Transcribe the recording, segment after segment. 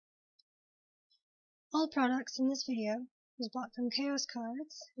All products in this video was bought from Chaos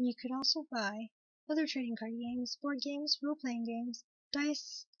Cards, and you could also buy other trading card games, board games, role-playing games,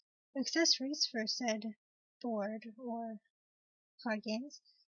 dice, accessories for said board or card games,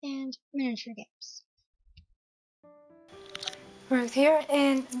 and miniature games. Ruth here,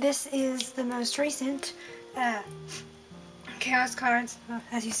 and this is the most recent Chaos Cards,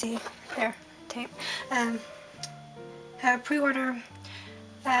 as you see there, tape, pre-order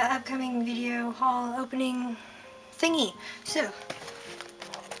upcoming video haul opening thingy. So,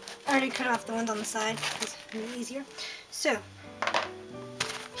 I already cut off the ones on the side, it's really easier. So,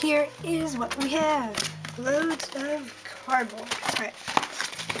 here is what we have. Loads of cardboard. Alright.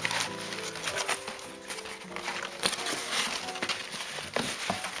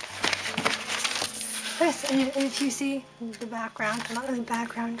 Yes, and if you see the background, not really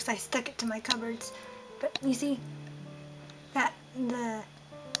background because I stuck it to my cupboards, but you see that the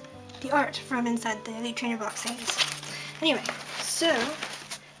art from inside the Elite Trainer box things. Anyway, so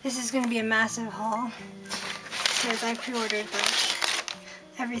this is going to be a massive haul because I pre-ordered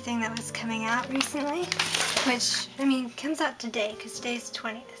everything that was coming out recently, which, I mean, comes out today because today's the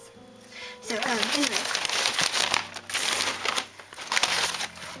 20th. So, anyway.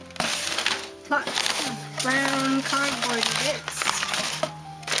 Lots of brown cardboard bits.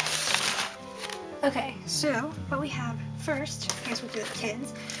 Okay, so what we have first, I guess we'll do the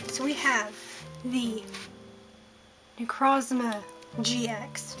tins. So we have the TrRQsl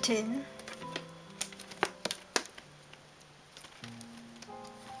GX tin.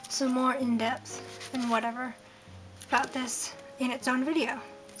 Some more in-depth and whatever about this in its own video.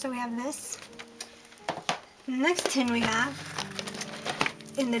 So we have this. The next tin we have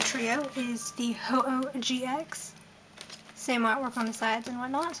in the trio is the OUmHUW GX. Same artwork on the sides and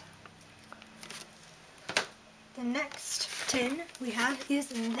whatnot. The next tin we have is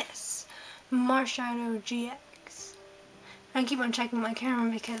this Marshadow GX. I keep on checking my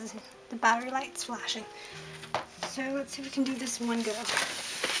camera because the battery light's flashing. So let's see if we can do this in one go.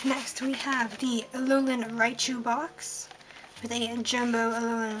 Next we have the Alolan Raichu box with a jumbo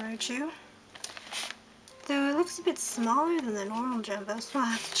Alolan Raichu. Though it looks a bit smaller than the normal jumbo, so I'll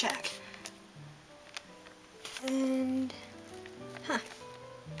have to check. And,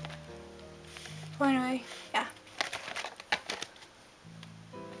 well, anyway, yeah.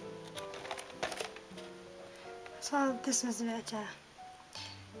 So this was a bit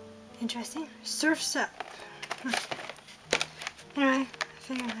interesting. Surf's Up. Anyway, I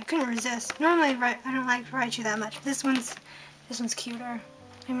figured I couldn't resist. Normally, I don't like Raichu that much, but this one's cuter.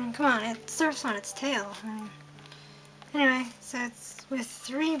 I mean, come on, it surfs on its tail. I mean, anyway, so it's with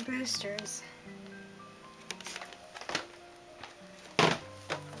 3 boosters.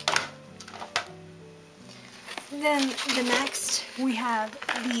 Then the next we have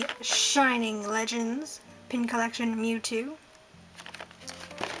the Shining Legends Pin Collection Mewtwo.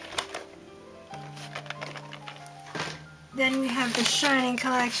 Then we have the Shining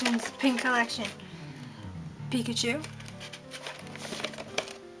Collections Pin Collection Pikachu.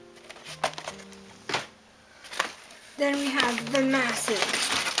 Then we have the massive,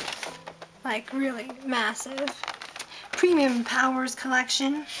 like really massive, Premium Powers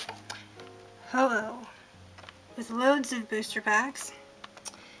Collection, OUmHUW, with loads of booster packs.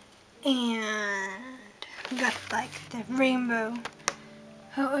 And we got like the Rainbow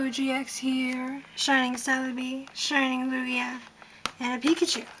OUmHUW GX here, Shining Celebi, Shining Lugia, and a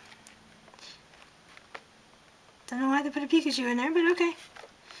Pikachu. Don't know why they put a Pikachu in there, but okay.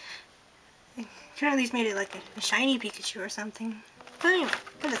 Could have at least made it like a shiny Pikachu or something. But anyway,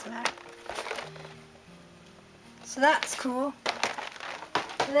 it doesn't matter. So that's cool.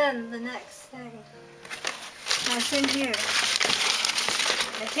 And then the next thing that's in here,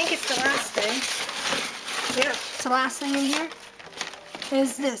 I think it's the last thing. Yep, it's the last thing in here.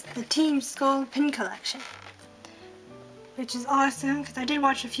 Is this, the Team Skull Pin Collection. Which is awesome, because I did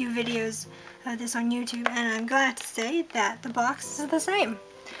watch a few videos of this on YouTube, and I'm glad to say that the box is the same.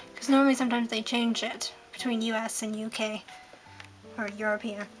 Because normally sometimes they change it between US and UK, or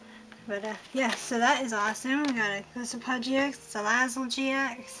European. But yeah, so that is awesome. We got a OUmHUW GX, Salazzle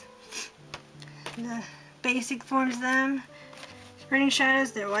GX, the basic forms of them, Burning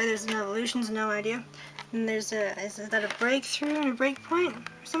Shadows, why there's no evolutions, no idea. And there's is that a breakthrough and a breakpoint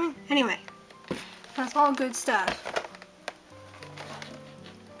or something? Anyway, that's all good stuff.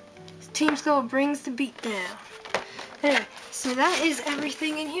 Team Skull brings the beat down. Anyway, so that is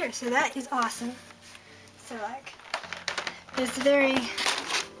everything in here. So that is awesome. So like, it's a very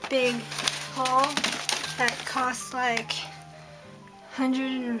big haul that costs like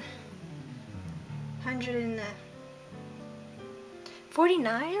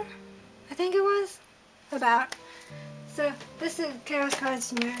 149, I think it was. about. So this is Chaos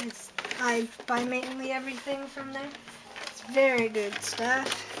Cards Nerds. I buy mainly everything from there. It's very good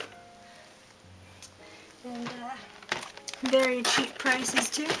stuff. And very cheap prices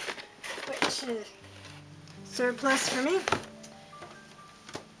too, which is surplus for me.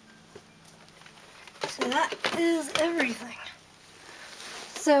 So that is everything.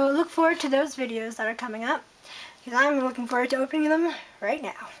 So look forward to those videos that are coming up, because I'm looking forward to opening them right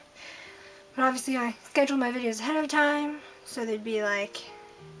now. But obviously I scheduled my videos ahead of time, so they'd be like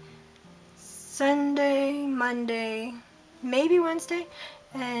Sunday, Monday, maybe Wednesday,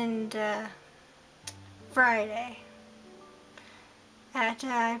 and Friday.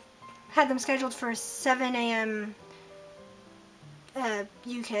 I had them scheduled for 7 a.m.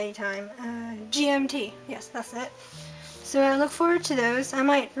 UK time, GMT. Yes, that's it. So I look forward to those. I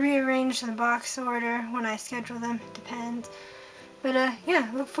might rearrange the box order when I schedule them, depends. But yeah,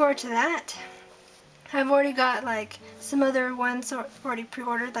 look forward to that. I've already got like some other ones already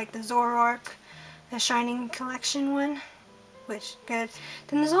pre-ordered, like the Zoroark, the Shining Collection one, which good.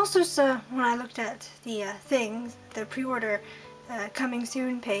 Then there's also some, when I looked at the things, the pre-order coming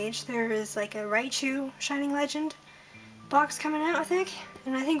soon page, there is like a Raichu Shining Legend box coming out, I think,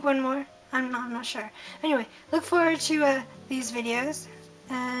 and I think one more. I'm not sure. Anyway, look forward to these videos,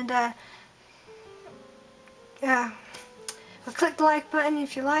 and click the like button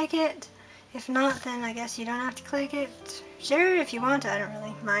if you like it. If not, then I guess you don't have to click it. Share it if you want to, I don't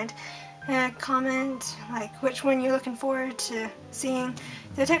really mind. Comment like which one you're looking forward to seeing.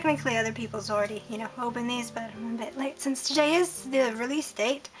 Though technically other people's already, opened these, but I'm a bit late since today is the release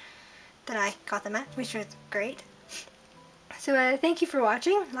date that I got them at, which was great. So thank you for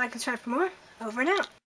watching. Like and subscribe for more. Over and out.